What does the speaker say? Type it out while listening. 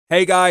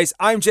Hey guys,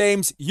 I'm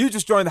James, you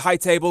just joined the high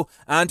table,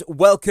 and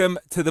welcome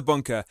to the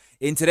bunker.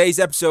 In today's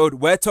episode,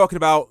 we're talking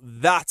about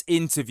that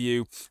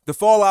interview, the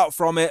fallout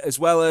from it, as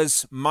well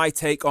as my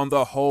take on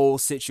the whole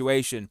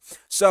situation.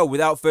 So,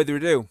 without further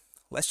ado,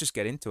 let's just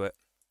get into it.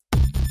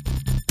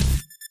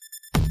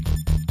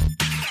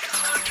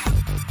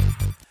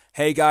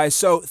 Hey guys,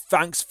 so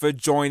thanks for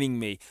joining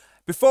me.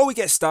 Before we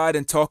get started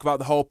and talk about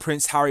the whole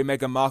Prince Harry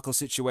Meghan Markle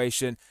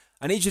situation,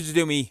 I need you to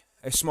do me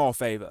a small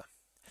favour.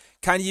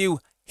 Can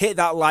you hit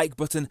that like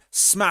button,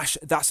 smash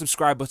that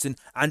subscribe button,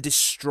 and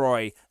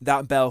destroy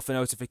that bell for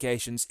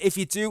notifications? If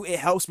you do, it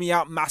helps me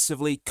out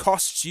massively,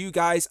 costs you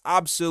guys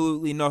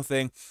absolutely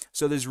nothing,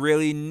 so there's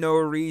really no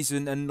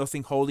reason and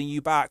nothing holding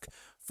you back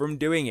from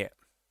doing it.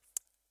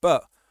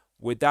 But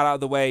with that out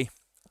of the way,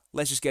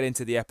 let's just get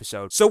into the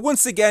episode. So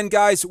once again,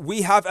 guys,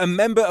 we have a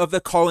member of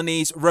the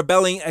colonies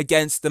rebelling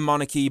against the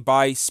monarchy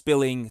by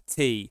spilling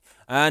tea.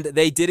 And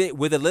they did it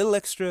with a little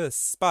extra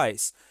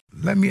spice.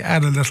 Let me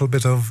add a little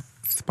bit of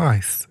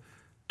spice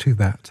to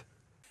that.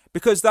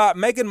 Because that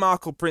Meghan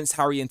Markle Prince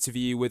Harry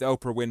interview with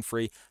Oprah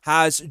Winfrey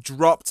has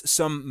dropped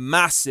some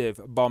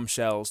massive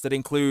bombshells that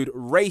include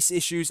race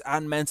issues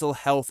and mental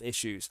health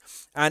issues.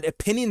 And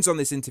opinions on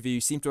this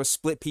interview seem to have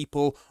split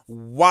people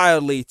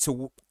wildly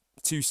to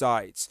two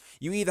sides.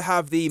 You either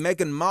have the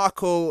Meghan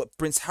Markle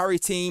Prince Harry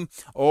team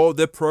or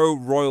the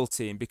pro-royal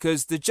team,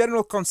 because the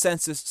general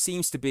consensus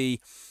seems to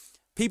be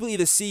people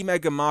either see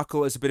Meghan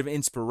Markle as a bit of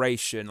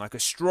inspiration, like a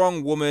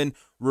strong woman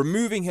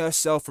removing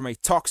herself from a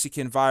toxic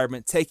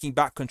environment, taking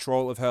back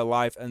control of her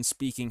life and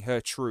speaking her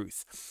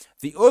truth.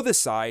 The other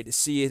side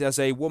see it as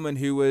a woman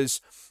who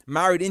was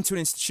married into an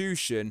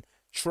institution,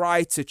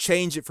 tried to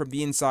change it from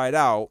the inside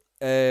out,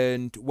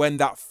 and when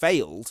that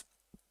failed,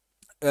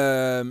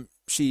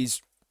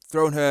 she's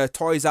thrown her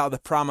toys out of the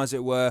pram, as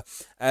it were,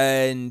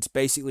 and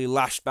basically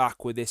lashed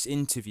back with this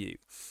interview.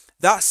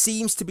 That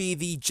seems to be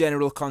the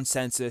general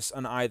consensus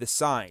on either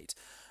side.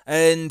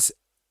 And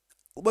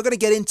we're going to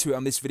get into it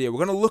on this video.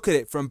 We're going to look at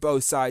it from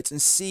both sides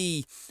and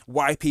see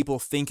why people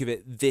think of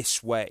it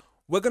this way.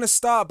 We're going to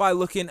start by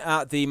looking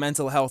at the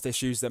mental health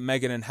issues that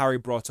Meghan and Harry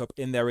brought up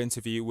in their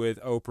interview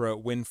with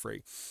Oprah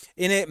Winfrey.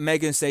 In it,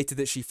 Meghan stated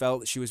that she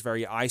felt that she was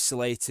very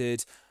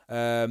isolated,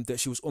 that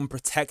she was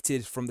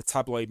unprotected from the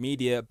tabloid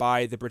media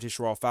by the British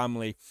royal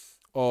family,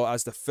 or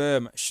as the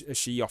firm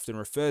she often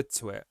referred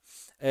to it.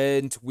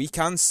 And we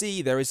can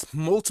see there is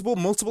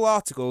multiple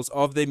articles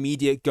of the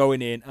media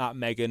going in at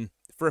Meghan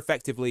for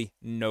effectively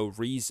no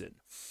reason.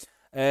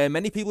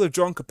 Many people have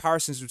drawn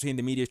comparisons between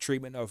the media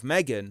treatment of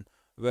Meghan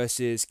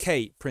versus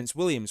Kate, Prince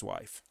William's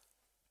wife,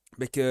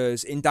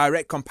 because in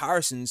direct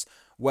comparisons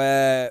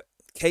where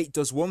Kate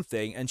does one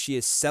thing and she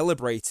is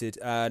celebrated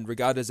and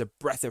regarded as a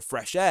breath of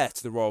fresh air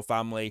to the royal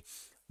family,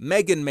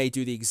 Meghan may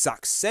do the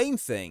exact same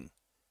thing,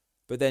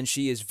 but then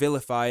she is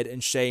vilified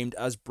and shamed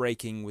as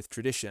breaking with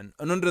tradition.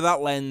 And under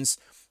that lens,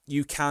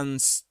 you can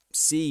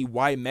see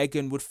why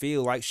Meghan would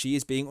feel like she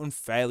is being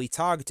unfairly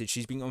targeted,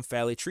 she's being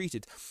unfairly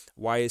treated.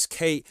 Why is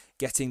Kate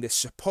getting this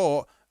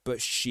support,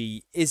 but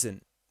she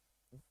isn't?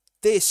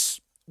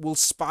 This will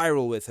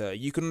spiral with her.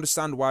 You can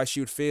understand why she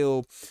would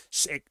feel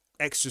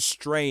extra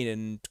strain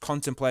and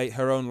contemplate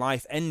her own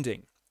life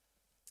ending.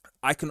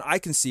 I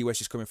can see where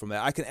she's coming from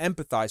there. I can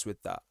empathize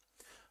with that.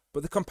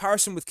 But the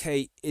comparison with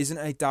Kate isn't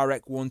a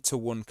direct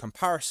one-to-one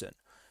comparison,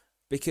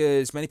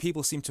 because many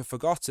people seem to have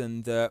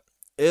forgotten that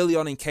early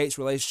on in Kate's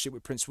relationship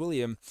with Prince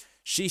William,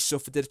 she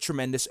suffered a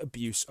tremendous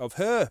abuse of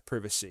her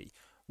privacy,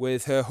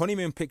 with her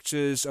honeymoon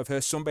pictures of her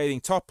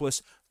sunbathing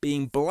topless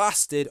being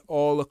blasted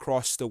all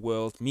across the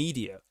world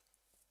media.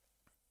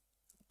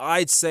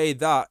 I'd say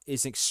that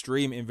is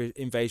extreme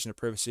invasion of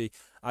privacy.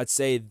 I'd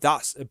say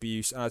that's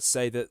abuse, and I'd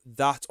say that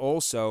that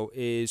also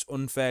is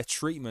unfair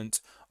treatment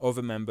of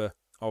a member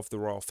of the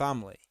royal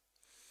family.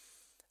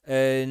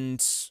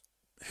 And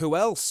who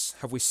else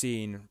have we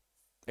seen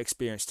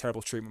experience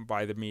terrible treatment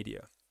by the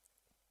media?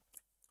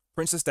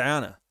 Princess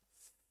Diana.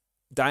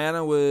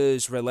 Diana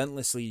was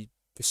relentlessly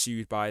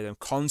pursued by them,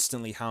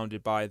 constantly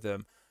hounded by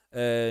them,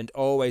 and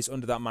always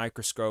under that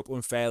microscope,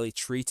 unfairly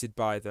treated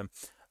by them,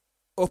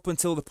 up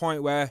until the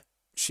point where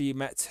she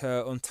met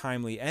her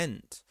untimely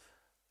end.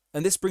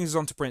 And this brings us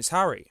on to Prince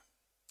Harry.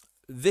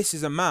 This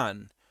is a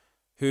man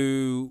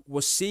who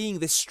was seeing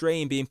this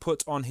strain being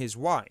put on his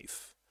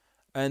wife,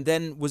 and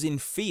then was in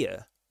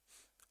fear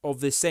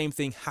of the same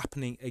thing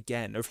happening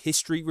again, of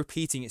history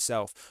repeating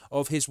itself,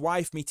 of his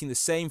wife meeting the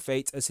same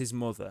fate as his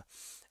mother.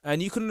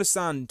 And you can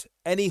understand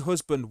any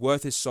husband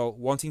worth his salt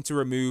wanting to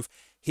remove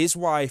his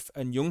wife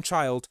and young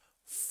child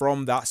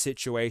from that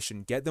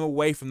situation, get them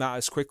away from that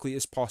as quickly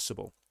as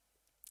possible.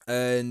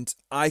 And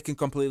I can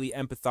completely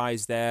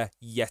empathize there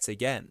yet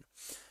again.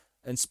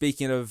 And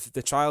speaking of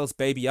the child's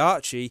baby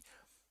Archie,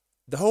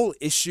 the whole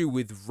issue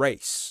with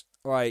race,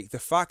 like the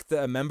fact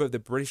that a member of the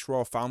British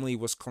royal family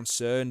was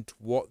concerned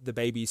what the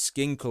baby's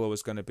skin colour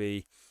was going to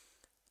be,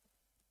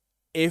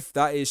 if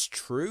that is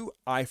true,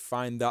 I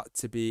find that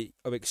to be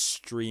of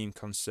extreme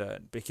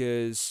concern,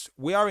 because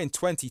we are in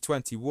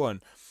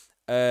 2021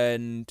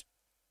 and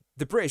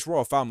the British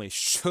royal family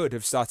should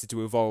have started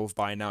to evolve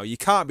by now. You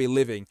can't be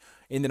living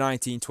in the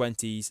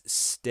 1920s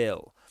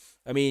still.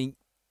 I mean,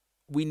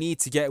 we need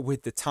to get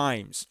with the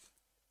times.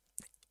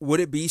 Would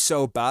it be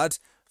so bad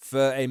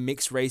for a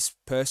mixed race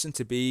person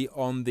to be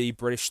on the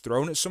British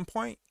throne at some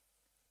point?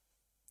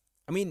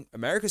 I mean,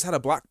 America's had a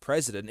black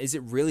president. Is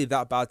it really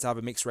that bad to have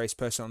a mixed race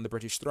person on the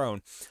British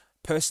throne?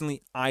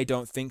 Personally, I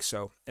don't think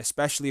so,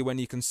 especially when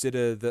you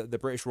consider that the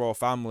British royal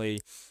family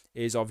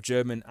is of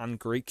German and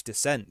Greek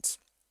descent.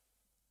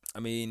 I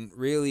mean,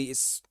 really,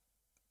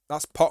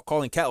 that's pot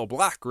calling kettle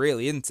black,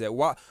 really, isn't it?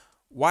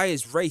 Why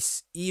is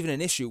race even an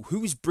issue?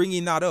 Who's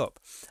bringing that up?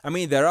 I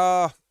mean, there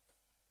are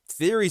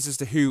theories as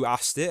to who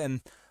asked it,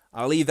 and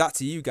I'll leave that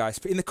to you guys.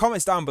 But in the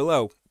comments down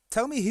below,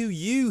 tell me who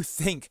you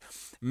think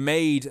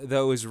made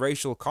those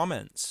racial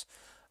comments.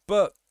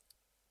 But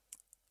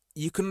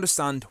you can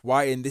understand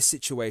why in this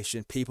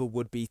situation people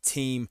would be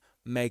team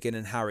Meghan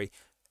and Harry.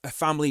 A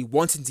family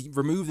wanting to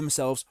remove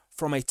themselves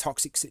from a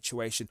toxic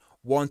situation,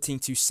 wanting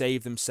to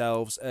save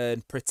themselves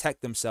and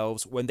protect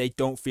themselves when they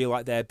don't feel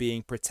like they're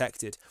being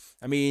protected.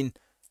 I mean,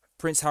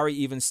 Prince Harry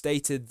even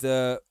stated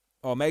that,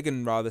 or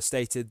Meghan rather,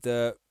 stated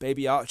that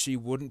baby Archie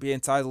wouldn't be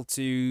entitled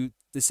to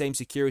the same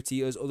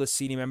security as other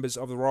senior members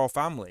of the royal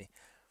family.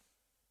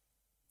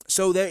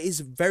 So there is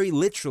very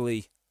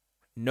literally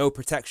no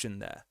protection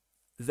there.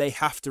 They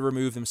have to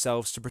remove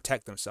themselves to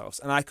protect themselves,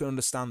 and I can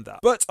understand that.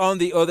 But on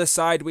the other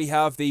side, we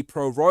have the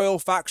pro-royal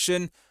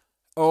faction,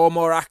 or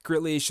more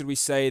accurately, should we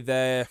say,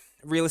 they're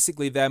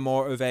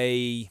more of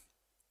a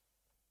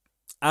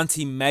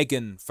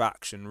anti-Meghan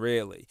faction,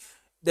 really.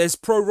 There's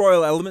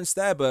pro-royal elements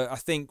there, but I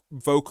think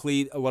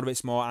vocally a lot of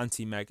it's more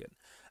anti-Meghan.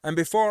 And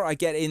before I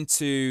get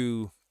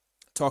into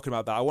talking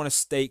about that, I want to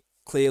state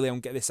clearly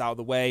and get this out of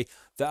the way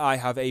that I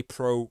have a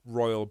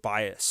pro-royal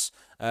bias.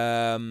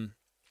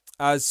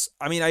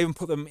 I even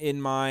put them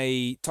in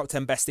my top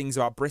 10 best things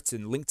about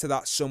Britain. Link to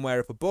that somewhere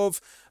up above,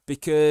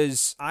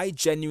 because I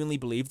genuinely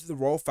believe that the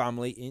royal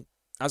family,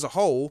 on the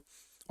whole,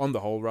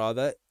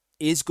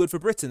 is good for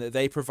Britain. That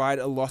they provide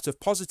a lot of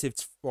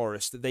positives for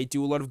us. That they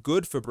do a lot of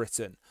good for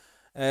Britain.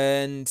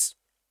 And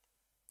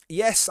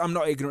yes, I'm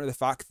not ignorant of the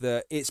fact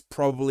that it's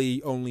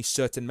probably only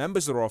certain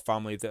members of the royal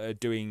family that are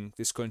doing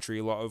this country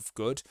a lot of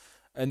good,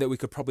 and that we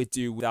could probably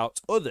do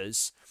without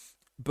others.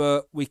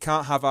 But we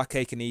can't have our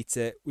cake and eat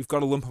it. We've got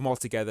to lump them all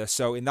together.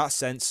 So in that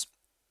sense,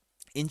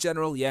 in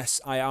general, yes,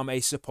 I am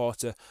a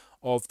supporter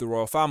of the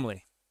royal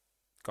family.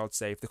 God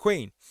save the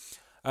Queen.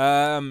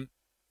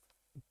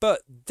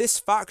 But this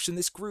faction,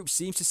 this group,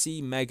 seems to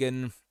see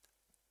Meghan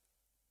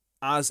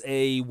as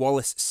a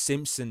Wallis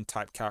Simpson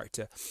type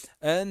character.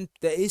 And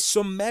there is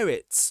some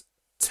merit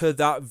to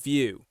that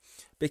view.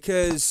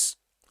 Because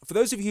for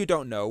those of you who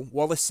don't know,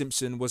 Wallis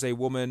Simpson was a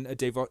woman, a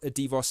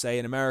divorcee,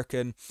 an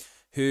American,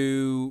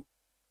 who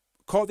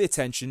caught the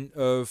attention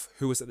of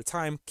who was at the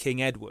time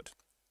King Edward.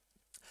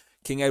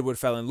 King Edward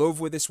fell in love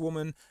with this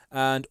woman,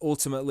 and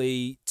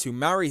ultimately, to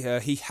marry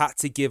her, he had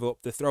to give up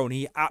the throne.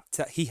 He had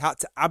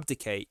to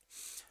abdicate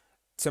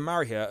to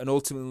marry her, and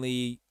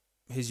ultimately,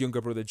 his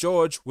younger brother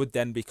George would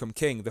then become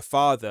king, the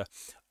father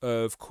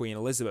of Queen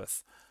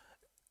Elizabeth.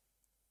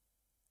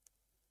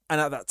 And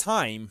at that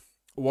time,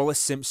 Wallis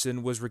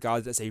Simpson was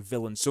regarded as a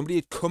villain, somebody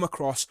had come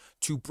across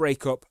to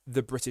break up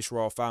the British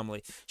royal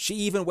family. She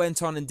even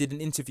went on and did an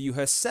interview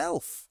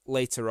herself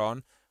later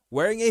on,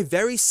 wearing a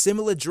very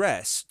similar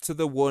dress to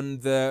the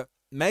one that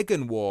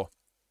Meghan wore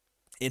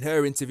in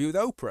her interview with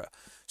Oprah.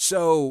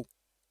 So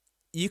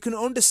you can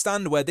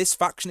understand where this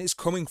faction is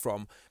coming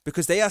from,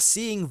 because they are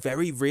seeing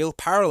very real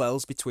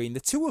parallels between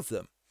the two of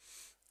them.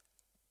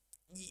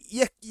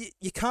 You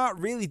can't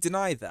really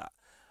deny that.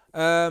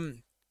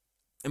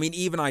 I mean,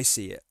 even I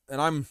see it, and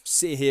I'm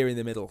sitting here in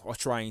the middle, or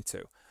trying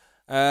to.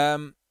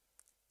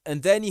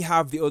 And then you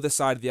have the other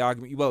side of the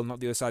argument, well, not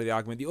the other side of the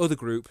argument, the other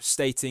group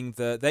stating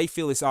that they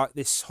feel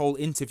this whole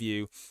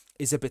interview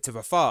is a bit of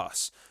a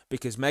farce,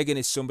 because Meghan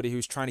is somebody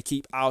who's trying to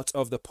keep out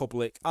of the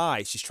public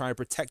eye. She's trying to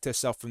protect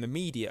herself from the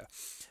media,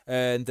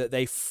 and that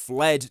they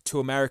fled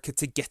to America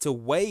to get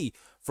away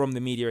from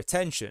the media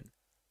attention.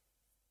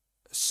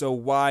 So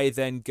why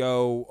then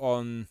go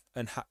on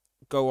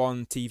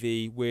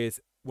TV with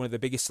one of the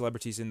biggest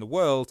celebrities in the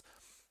world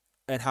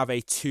and have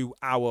a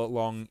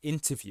 2-hour-long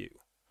interview?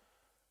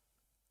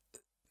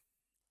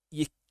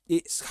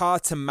 It's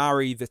hard to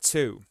marry the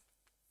two.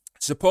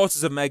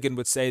 Supporters of Meghan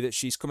would say that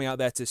she's coming out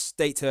there to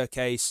state her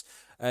case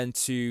and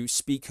to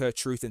speak her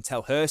truth and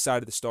tell her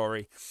side of the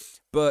story.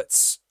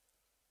 But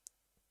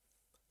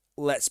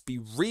let's be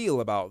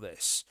real about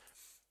this.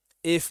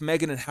 If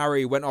Meghan and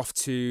Harry went off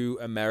to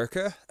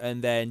America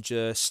and then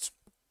just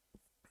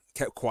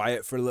kept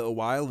quiet for a little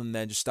while and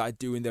then just started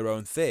doing their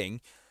own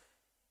thing,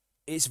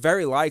 it's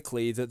very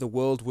likely that the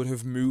world would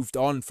have moved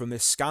on from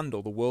this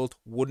scandal. The world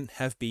wouldn't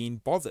have been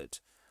bothered.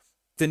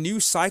 The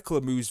news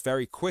cycle moves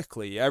very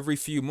quickly. Every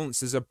few months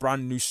there's a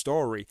brand new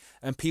story,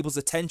 and people's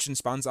attention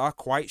spans are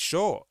quite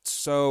short.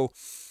 So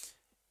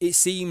it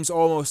seems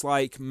almost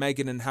like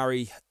Meghan and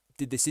Harry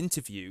did this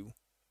interview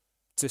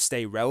to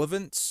stay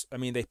relevant. I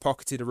mean, they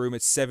pocketed a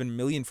rumoured $7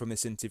 million from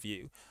this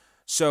interview.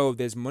 So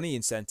there's money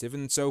incentive,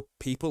 and so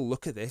people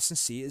look at this and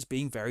see it as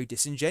being very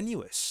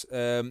disingenuous.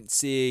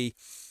 Thinking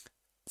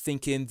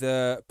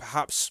that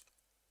perhaps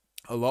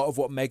a lot of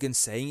what Meghan's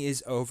saying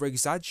is over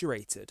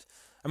exaggerated.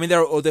 I mean,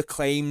 there are other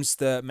claims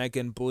that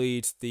Meghan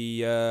bullied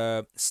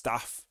the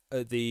staff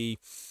at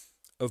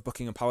of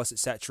Buckingham Palace,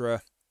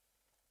 etc.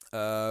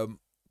 I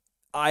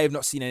have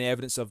not seen any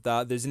evidence of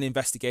that. There's an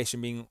investigation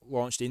being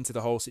launched into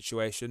the whole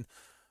situation,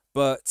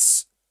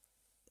 but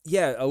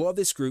yeah, a lot of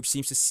this group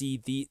seems to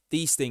see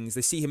these things.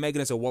 They see Meghan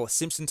as a Wallace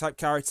Simpson type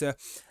character,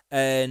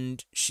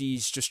 and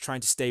she's just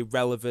trying to stay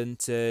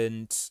relevant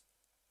and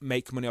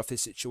make money off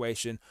this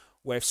situation.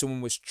 Where if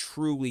someone was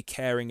truly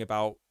caring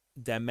about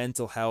their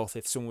mental health,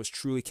 if someone was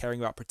truly caring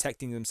about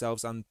protecting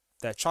themselves and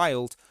their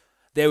child,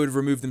 they would have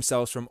removed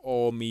themselves from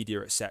all media,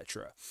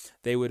 etc.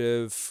 They would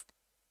have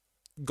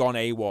gone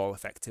AWOL,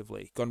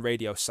 effectively, gone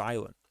radio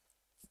silent.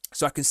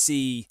 So I can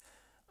see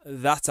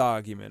that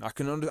argument. I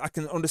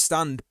can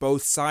understand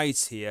both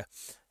sides here,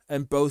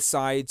 and both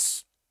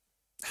sides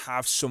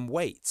have some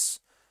weights.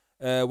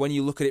 When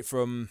you look at it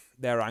from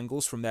their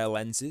angles, from their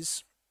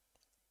lenses,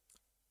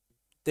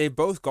 they've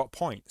both got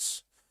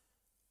points.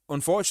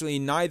 Unfortunately,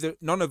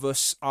 none of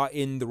us are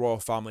in the royal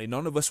family.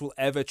 None of us will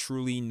ever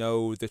truly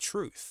know the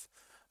truth.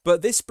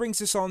 But this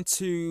brings us on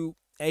to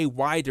a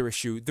wider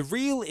issue, the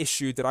real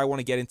issue that I want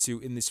to get into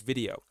in this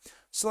video.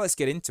 So let's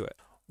get into it.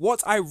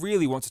 What I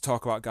really want to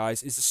talk about,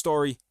 guys, is the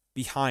story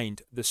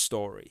behind the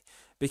story.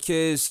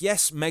 Because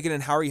yes, Meghan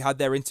and Harry had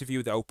their interview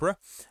with Oprah,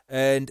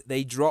 and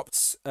they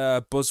dropped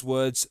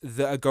buzzwords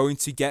that are going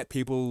to get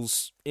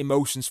people's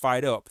emotions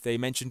fired up. They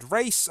mentioned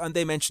race and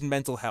they mentioned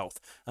mental health,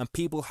 and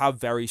people have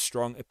very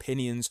strong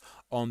opinions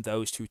on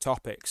those two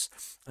topics.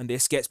 And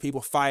this gets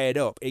people fired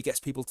up. It gets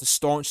people to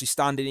staunchly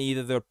stand in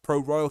either the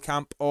pro-royal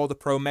camp or the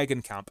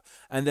pro-Meghan camp,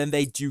 and then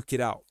they duke it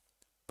out.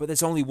 But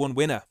there's only one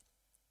winner,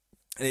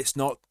 and it's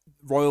not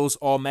royals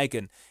or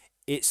Meghan.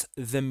 It's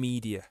the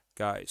media,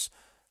 guys.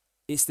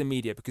 It's the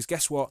media, because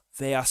guess what?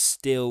 They are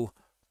still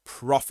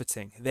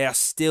profiting. They are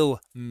still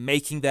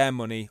making their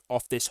money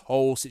off this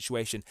whole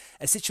situation.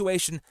 A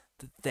situation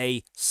that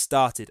they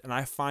started. And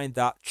I find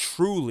that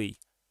truly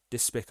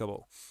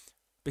despicable.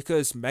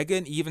 Because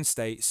Meghan even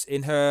states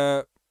in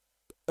her,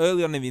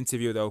 early on in the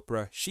interview with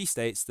Oprah, she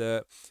states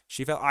that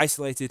she felt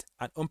isolated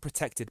and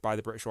unprotected by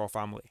the British royal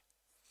family.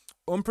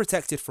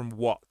 Unprotected from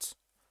what?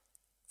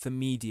 The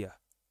media.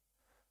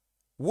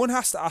 One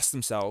has to ask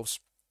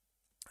themselves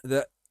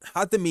that,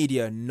 had the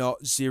media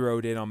not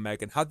zeroed in on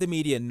Meghan, had the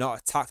media not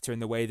attacked her in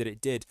the way that it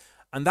did,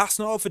 and that's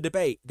not up for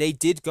debate, they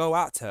did go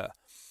at her.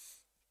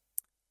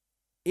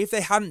 If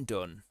they hadn't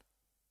done,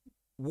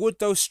 would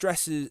those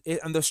stresses,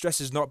 and those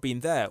stresses not been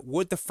there,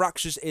 would the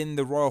fractures in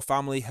the royal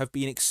family have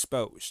been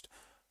exposed?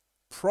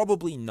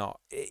 Probably not.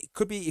 It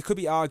could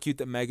be argued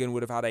that Meghan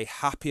would have had a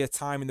happier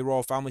time in the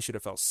royal family, should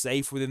have felt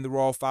safe within the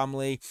royal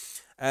family,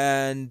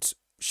 and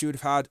she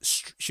would have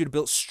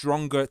built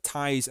stronger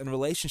ties and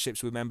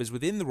relationships with members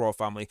within the royal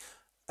family,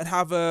 and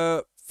have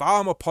a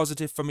far more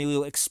positive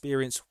familial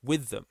experience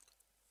with them.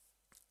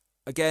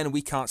 Again,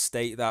 we can't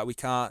state that. We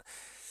can't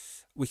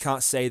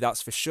say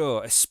that's for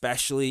sure,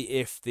 especially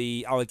if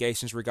the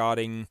allegations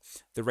regarding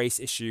the race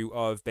issue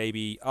of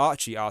baby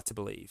Archie are to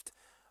be believed.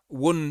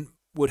 One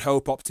would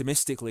hope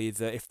optimistically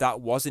that if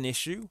that was an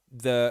issue,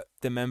 the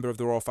member of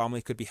the royal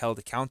family could be held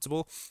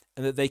accountable,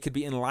 and that they could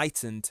be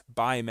enlightened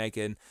by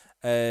Meghan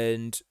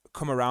and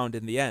come around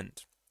in the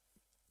end.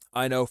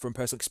 I know from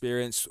personal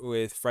experience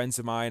with friends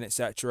of mine,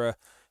 etc.,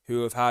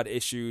 who have had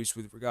issues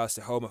with regards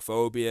to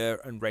homophobia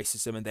and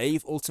racism, and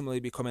they've ultimately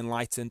become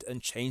enlightened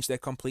and changed their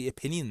complete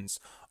opinions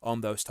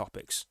on those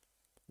topics.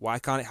 Why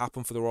can't it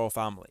happen for the royal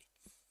family?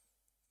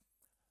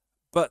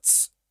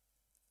 But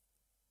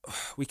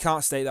we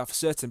can't state that for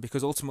certain,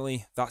 because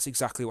ultimately that's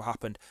exactly what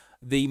happened.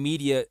 The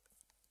media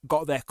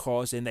got their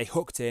claws in, they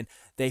hooked in,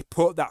 they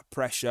put that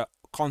pressure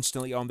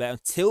constantly on there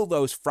until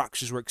those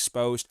fractures were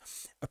exposed,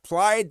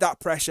 applied that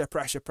pressure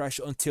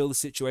until the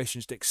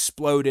situation just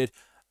exploded,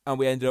 and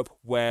we ended up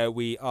where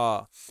we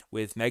are,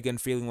 with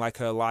Meghan feeling like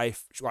her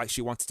life, like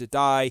she wanted to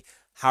die,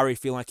 Harry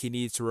feeling like he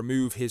needed to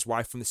remove his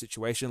wife from the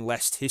situation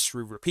lest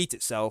history repeat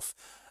itself,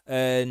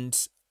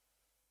 and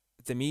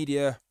the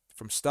media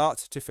from start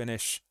to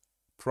finish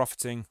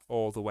profiting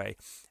all the way.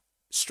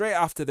 Straight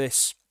after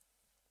this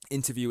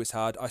interview was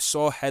had, I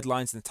saw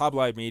headlines in the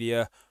tabloid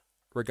media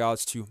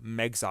regards to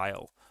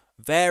Megxile.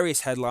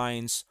 Various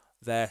headlines,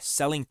 they're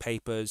selling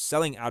papers,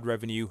 selling ad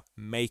revenue,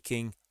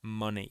 making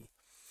money.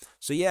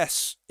 So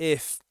yes,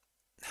 if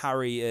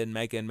Harry and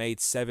Meghan made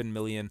 7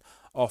 million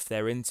off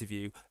their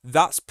interview,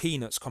 that's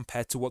peanuts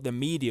compared to what the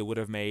media would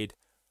have made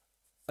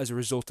as a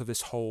result of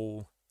this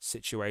whole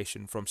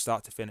situation from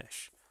start to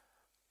finish.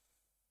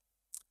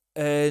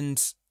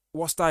 And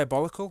what's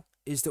diabolical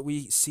is that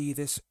we see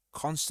this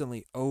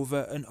constantly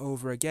over and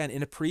over again.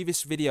 In a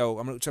previous video,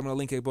 which I'm going to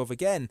link above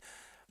again,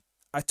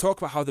 I talk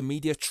about how the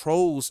media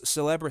trolls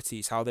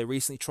celebrities, how they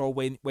recently trolled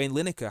Wayne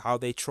Lineker, how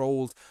they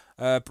trolled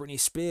Britney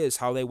Spears,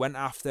 how they went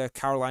after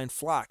Caroline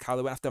Flack, how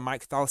they went after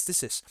Mike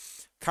Thalassisis.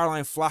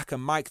 Caroline Flack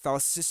and Mike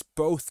Thalassisis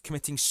both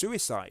committing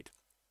suicide.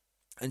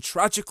 And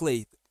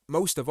tragically,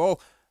 most of all,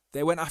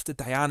 they went after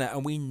Diana,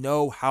 and we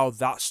know how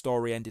that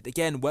story ended.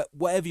 Again,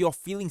 whatever your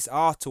feelings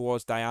are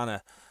towards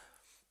Diana,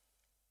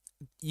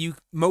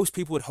 most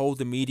people would hold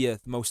the media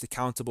most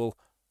accountable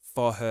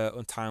for her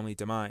untimely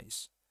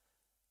demise.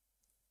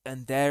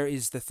 And there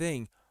is the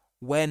thing.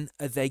 When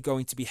are they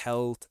going to be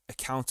held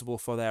accountable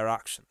for their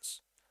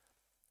actions?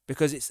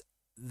 Because it's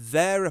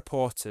their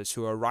reporters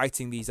who are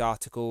writing these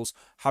articles,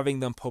 having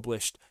them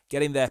published,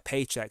 getting their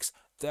paychecks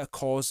that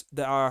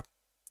are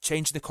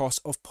changing the course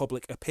of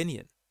public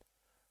opinion.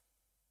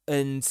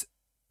 And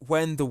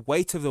when the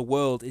weight of the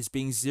world is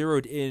being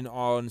zeroed in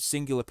on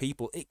singular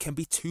people, it can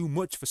be too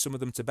much for some of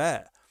them to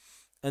bear.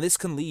 And this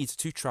can lead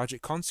to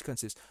tragic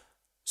consequences.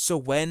 So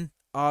when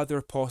are the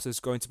reporters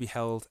going to be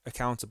held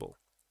accountable?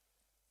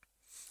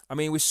 I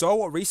mean, we saw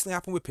what recently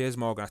happened with Piers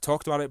Morgan. I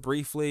talked about it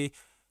briefly.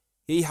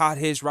 He had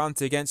his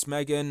rant against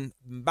Meghan,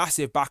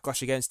 massive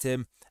backlash against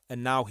him,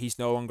 and now he's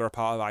no longer a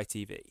part of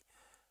ITV.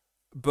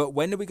 But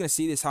when are we going to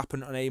see this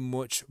happen on a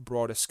much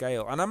broader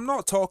scale? And I'm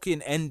not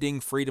talking ending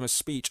freedom of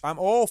speech. I'm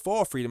all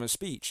for freedom of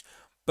speech,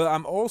 but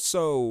I'm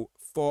also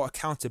for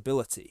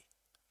accountability.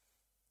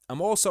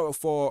 I'm also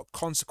for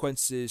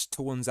consequences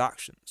to one's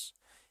actions.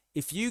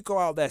 If you go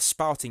out there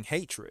spouting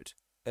hatred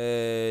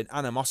and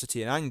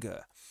animosity and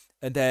anger,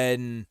 and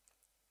then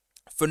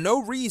for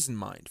no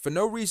reason, for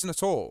no reason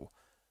at all,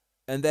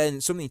 and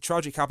then something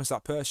tragic happens to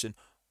that person,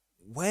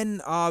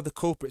 when are the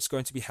culprits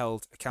going to be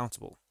held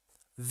accountable?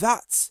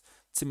 That,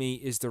 to me,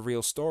 is the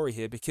real story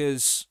here,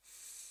 because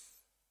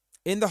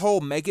in the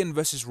whole Meghan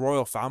versus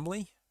royal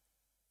family,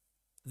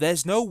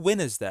 there's no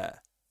winners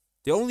there.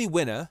 The only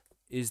winner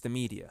is the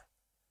media.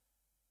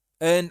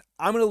 And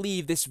I'm going to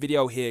leave this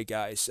video here,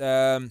 guys.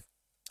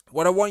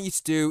 What I want you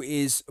to do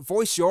is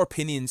voice your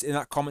opinions in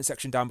that comment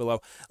section down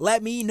below.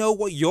 Let me know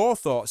what your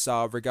thoughts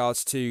are with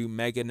regards to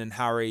Meghan and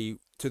Harry,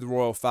 to the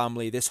royal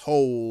family, this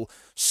whole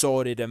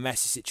sordid and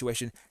messy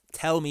situation.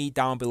 Tell me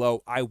down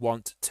below. I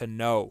want to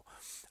know.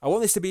 I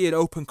want this to be an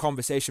open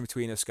conversation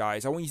between us,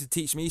 guys. I want you to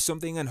teach me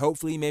something, and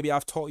hopefully maybe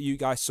I've taught you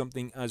guys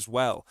something as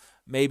well.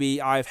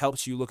 Maybe I've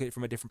helped you look at it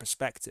from a different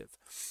perspective.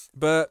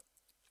 But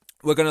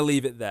we're going to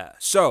leave it there.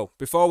 So,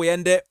 before we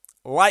end it,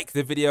 like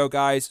the video,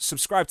 guys,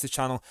 subscribe to the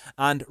channel,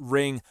 and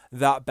ring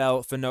that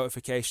bell for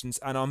notifications.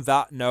 And on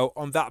that note,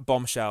 on that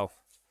bombshell,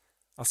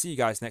 I'll see you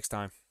guys next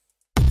time.